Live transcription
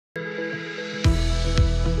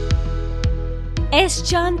S.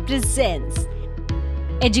 Chand presents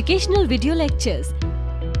educational video lectures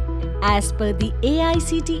as per the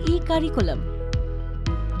AICTE curriculum.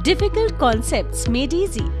 Difficult concepts made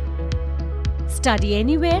easy. Study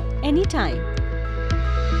anywhere, anytime.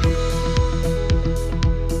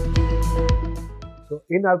 So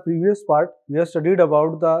in our previous part, we have studied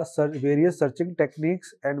about the various searching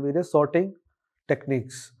techniques and various sorting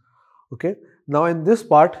techniques. Okay. Now in this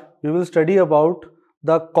part, we will study about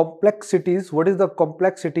the complexities. What is the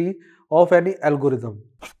complexity of any algorithm?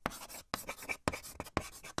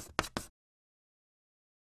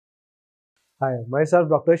 Hi, myself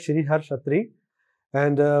Dr. Shrihar Shatri,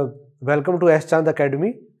 and welcome to S. Chand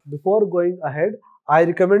Academy. Before going ahead, I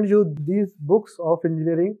recommend you these books of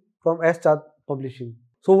engineering from S. Chand Publishing.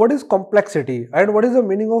 So what is complexity and what is the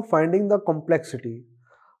meaning of finding the complexity?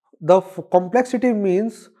 The complexity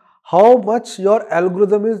means how much your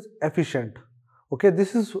algorithm is efficient. Okay,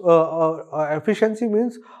 this is efficiency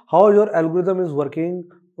means how your algorithm is working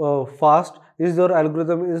fast. Is your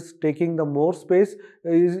algorithm is taking the more space?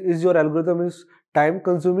 Is your algorithm is time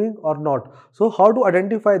consuming or not? So how to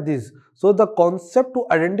identify this? So the concept to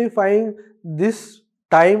identifying this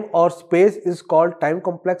time or space is called time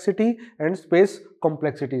complexity and space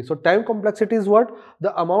complexity. So time complexity is what?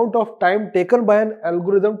 The amount of time taken by an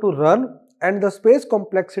algorithm to run, and the space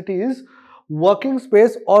complexity is working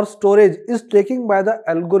space or storage is taken by the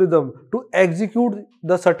algorithm to execute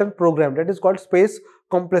the certain program, that is called space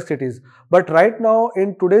complexities. But right now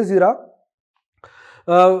in today's era,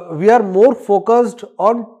 we are more focused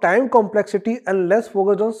on time complexity and less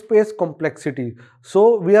focused on space complexity.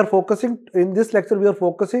 So we are focusing in this lecture, we are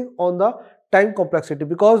focusing on the time complexity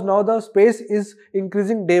because now the space is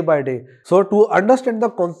increasing day by day. So to understand the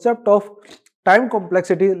concept of time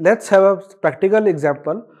complexity, let's have a practical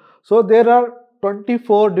example. So there are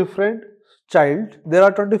 24 different children.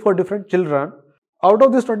 Out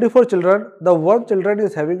of these 24 children, the one children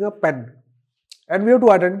is having a pen, and we have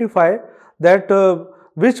to identify that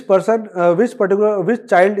which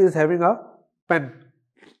child is having a pen.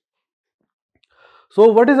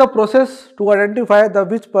 So what is the process to identify the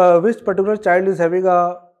which particular child is having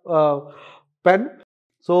a pen?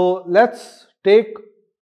 So let's take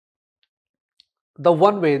the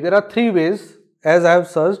one way. There are three ways as I have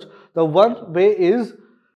searched. The one way is,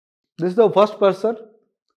 this is the first person.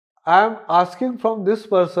 I am asking from this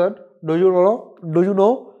person, do you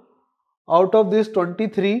know out of these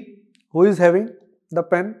 23 who is having the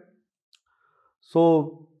pen?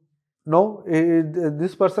 So no,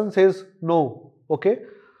 this person says no. Okay,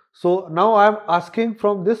 so now I am asking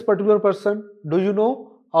from this particular person, do you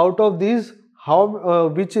know out of these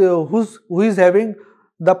who is having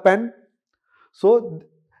the pen? So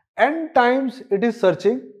n times it is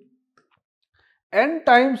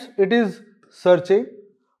searching,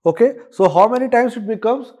 okay. So how many times it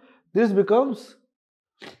becomes? This becomes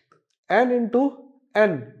n into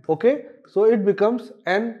n, okay. So it becomes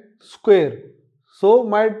n square. So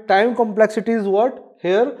my time complexity is what?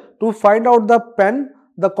 Here, to find out the pen,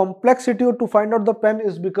 the complexity to find out the pen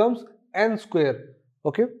is becomes n square,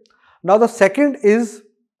 okay. Now the second is,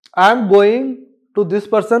 I am going to this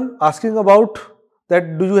person asking about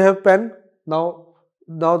that, do you have pen? Now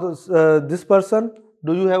this person,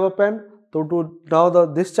 do you have a pen?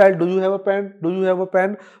 This child, do you have a pen? Do you have a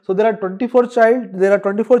pen? So there are 24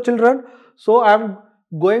 children. So I am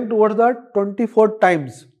going towards the 24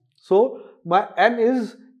 times. So my n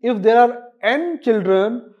is, if there are n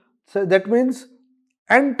children, so that means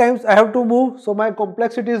n times I have to move. So my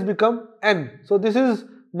complexity is become n. So this is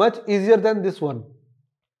much easier than this one.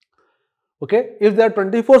 Okay, if there are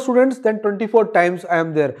 24 students, then 24 times I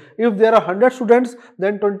am there. If there are 100 students,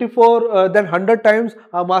 then 100 times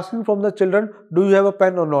I am asking from the children, do you have a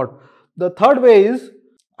pen or not? The third way is,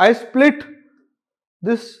 I split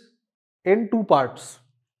this in two parts.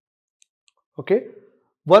 Okay,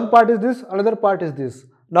 one part is this, another part is this.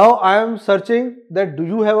 Now I am searching that, do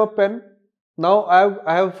you have a pen? Now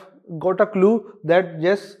I have got a clue that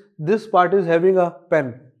yes, this part is having a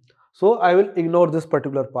pen. So I will ignore this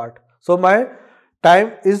particular part. So my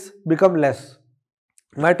time is become less.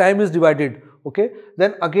 My time is divided. Okay.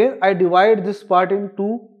 Then again I divide this part in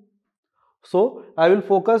two. So I will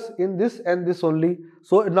focus in this and this only.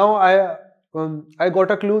 So now I got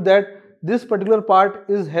a clue that this particular part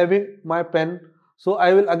is having my pen. So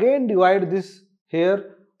I will again divide this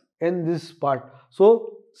here in this part.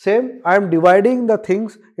 So same, I am dividing the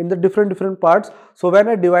things in the different parts. So when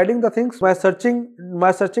I dividing the things, my searching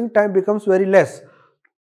time becomes very less.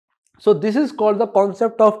 So this is called the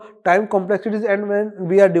concept of time complexities, and when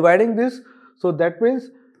we are dividing this, so that means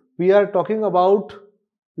we are talking about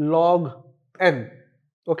log n.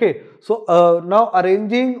 Okay, so now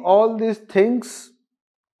arranging all these things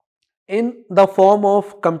in the form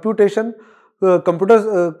of computation, in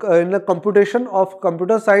the computation of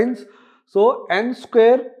computer science. So n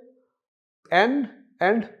square, n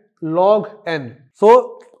and log n.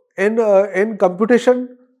 So in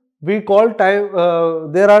computation we call time,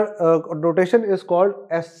 there are notation is called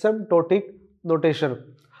asymptotic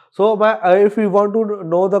notation. So if we want to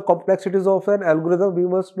know the complexities of an algorithm, we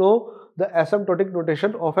must know the asymptotic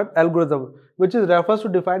notation of an algorithm, which is refers to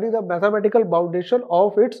defining the mathematical foundation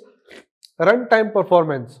of its runtime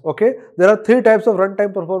performance. Okay, there are three types of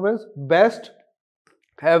runtime performance: best,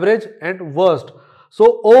 average and worst.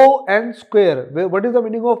 So O n square, what is the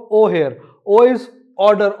meaning of O here? O is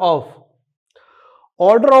order of.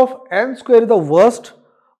 Order of n square is the worst,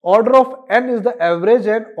 order of n is the average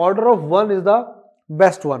and order of 1 is the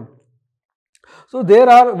best one. So there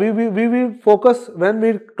are, we focus, when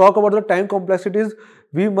we talk about the time complexities,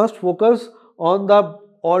 we must focus on the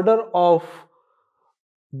order of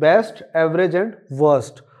best, average and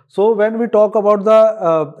worst. So when we talk about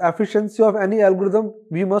the efficiency of any algorithm,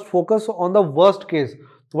 we must focus on the worst case.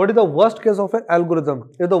 What is the worst case of an algorithm?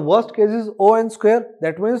 If the worst case is O n square,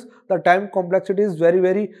 that means the time complexity is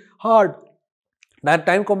very hard. That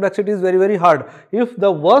time complexity is very hard. If the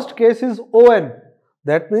worst case is O n,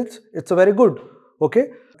 that means it's a very good.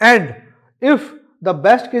 Okay. And if the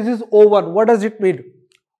best case is O1, what does it mean?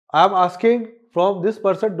 I am asking from this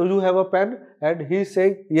person, do you have a pen? And he is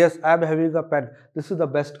saying, yes, I am having a pen. This is the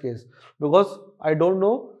best case, because I don't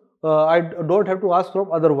know, I don't have to ask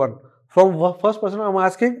from other one. From first person I am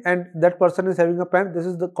asking and that person is having a pen, this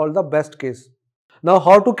is called the best case. Now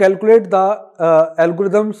how to calculate the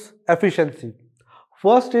algorithm's efficiency?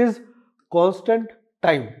 First is constant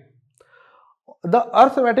time. The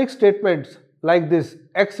arithmetic statements like this: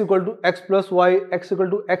 x equal to x plus y, x equal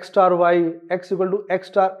to x star y, x equal to x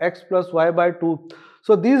star x plus y by 2.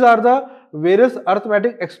 So these are the various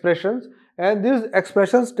arithmetic expressions, and these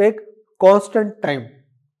expressions take constant time.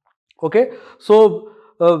 Okay, so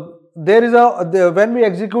there is when we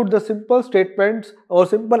execute the simple statements or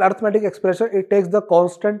simple arithmetic expression, it takes the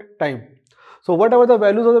constant time. So whatever the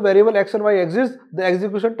values of the variable x and y exist, the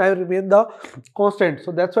execution time remain the constant.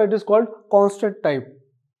 So that's why it is called constant time.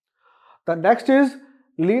 The next is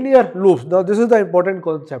linear loops. Now this is the important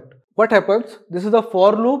concept. What happens? This is the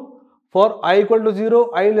for loop for I equal to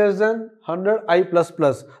 0, I less than 100, I plus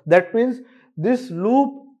plus. That means this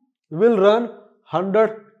loop will run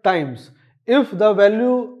 100 times. If the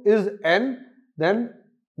value is n, then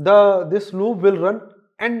this loop will run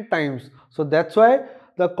n times. So that's why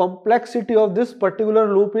the complexity of this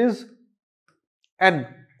particular loop is n,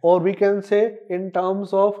 or we can say in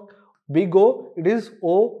terms of big O, it is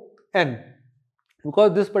O n,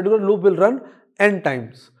 because this particular loop will run n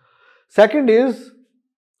times. Second is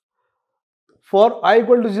for I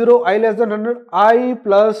equal to 0, I less than 100, I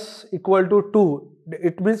plus equal to 2.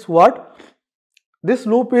 It means what? This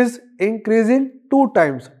loop is increasing 2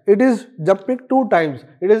 times. It is jumping 2 times.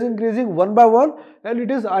 It is increasing 1 by 1 and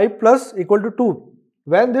it is I plus equal to 2.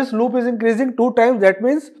 When this loop is increasing 2 times, that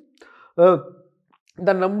means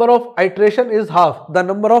the number of iteration is half. The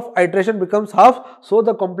number of iteration becomes half, so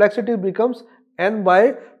the complexity becomes n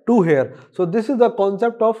by 2 here. So this is the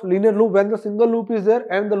concept of linear loop. When the single loop is there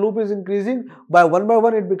and the loop is increasing by 1 by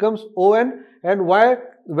 1, it becomes On, and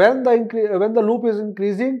when the loop is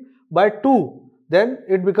increasing by 2, then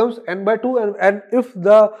it becomes n by 2, and if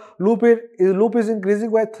the loop is increasing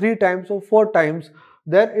by 3 times or 4 times,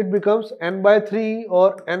 then it becomes n by 3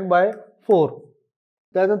 or n by 4.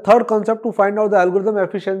 Then the third concept to find out the algorithm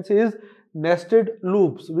efficiency is nested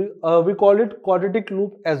loops. We call it quadratic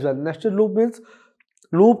loop as well. Nested loop means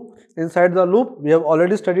loop inside the loop. We have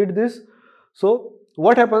already studied this. So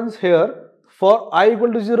what happens here? For I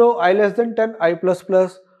equal to 0, I less than 10, I plus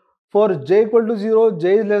plus. For j equal to 0,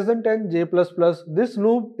 j is less than 10, j plus plus. This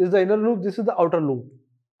loop is the inner loop, this is the outer loop.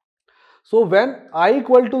 So when I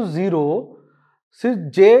equal to 0,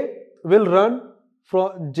 since j will run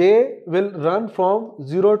from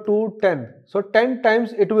 0 to 10. So 10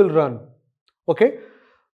 times it will run. Okay.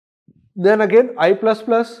 Then again I plus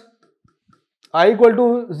plus, I equal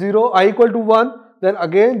to 0, I equal to 1, then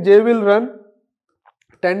again j will run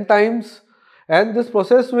 10 times, and this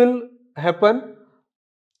process will happen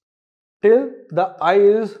till the I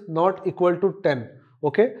is not equal to 10.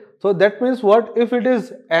 Okay. So that means what? If it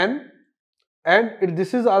is n and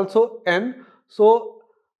this is also n, so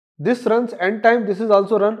this runs n time, this is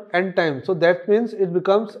also run n time. So that means it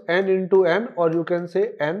becomes n into n, or you can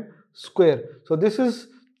say n square. So this is,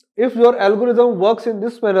 if your algorithm works in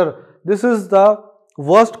this manner, this is the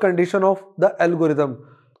worst condition of the algorithm.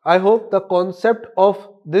 I hope the concept of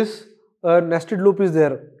this nested loop is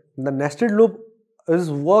there. The nested loop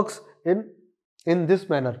works in this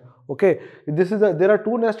manner. Okay, there are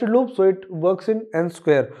two nested loops, so it works in n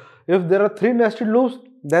square. If there are three nested loops,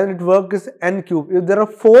 then it works in n cube. If there are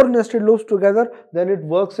four nested loops together, then it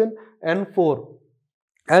works in n4,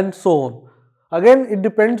 and so on. Again, it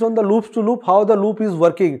depends on the loops to loop how the loop is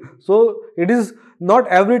working. So it is not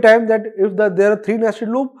every time that if there are three nested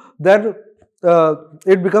loop, then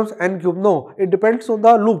it becomes n cube. No, it depends on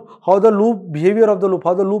the loop, how the loop behavior of the loop,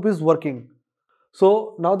 how the loop is working.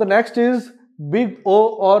 So now the next is big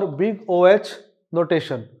O or big OH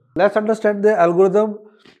notation. Let's understand the algorithm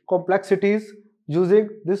complexities using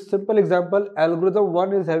this simple example. Algorithm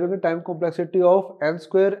 1 is having a time complexity of n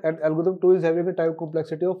square and algorithm 2 is having a time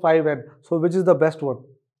complexity of 5n. So which is the best one?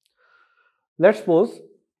 Let's suppose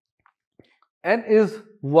n is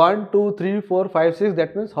 1, 2, 3, 4, 5, 6.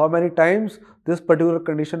 That means how many times this particular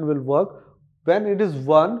condition will work. When it is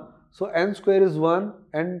 1, so n square is 1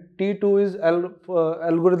 and t2 is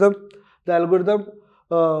algorithm. The algorithm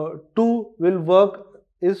 2 will work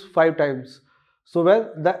is 5 times. So when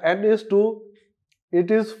the n is 2,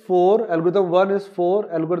 it is 4, algorithm 1 is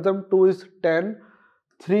 4, algorithm 2 is 10,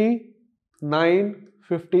 3, 9,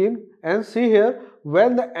 15, and see here,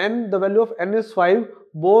 when the value of n is 5,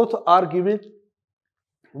 both are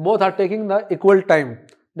taking the equal time,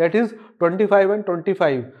 that is 25 and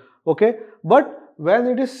 25. Okay, but when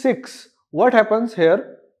it is 6, what happens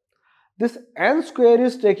here? This n square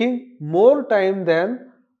is taking more time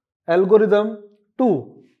than algorithm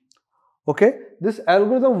 2. Okay, this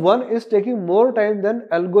algorithm 1 is taking more time than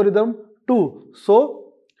algorithm 2.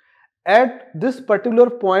 So at this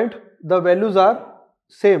particular point the values are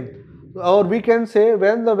same, or we can say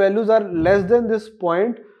when the values are less than this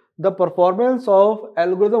point, the performance of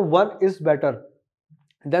algorithm 1 is better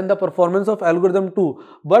than the performance of algorithm 2.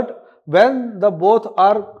 But when the both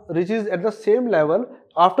are reaches at the same level,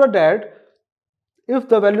 after that, if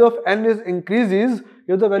the value of n is increases,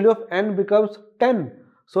 if the value of n becomes 10,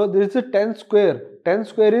 so this is 10 square, 10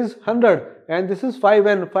 square is 100 and this is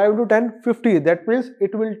 5n, 5 into 10, 50. That means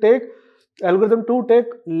it will take, algorithm 2 take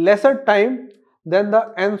lesser time than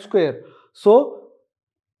the n square. So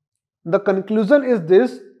the conclusion is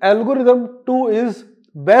this: algorithm 2 is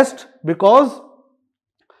best because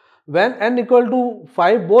when n equal to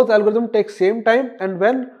 5, both algorithm take same time,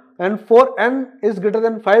 and for n is greater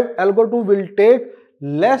than 5, algo 2 will take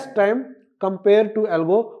less time compared to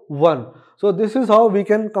algo 1. So this is how we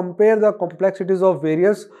can compare the complexities of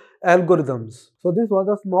various algorithms. So this was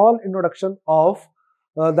a small introduction of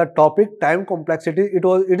the topic time complexity.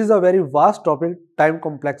 It is a very vast topic, time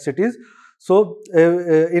complexities. So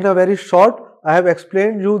in a very short, I have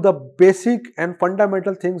explained you the basic and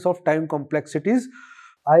fundamental things of time complexities.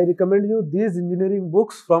 I recommend you these engineering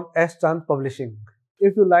books from S. Chand Publishing.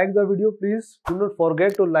 If you like the video, please do not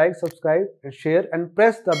forget to like, subscribe and share, and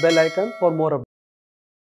press the bell icon for more updates.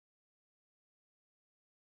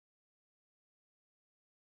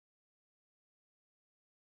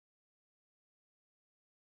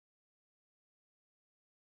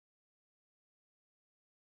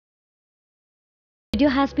 Video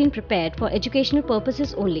has been prepared for educational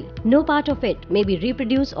purposes only. No part of it may be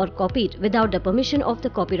reproduced or copied without the permission of the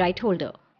copyright holder.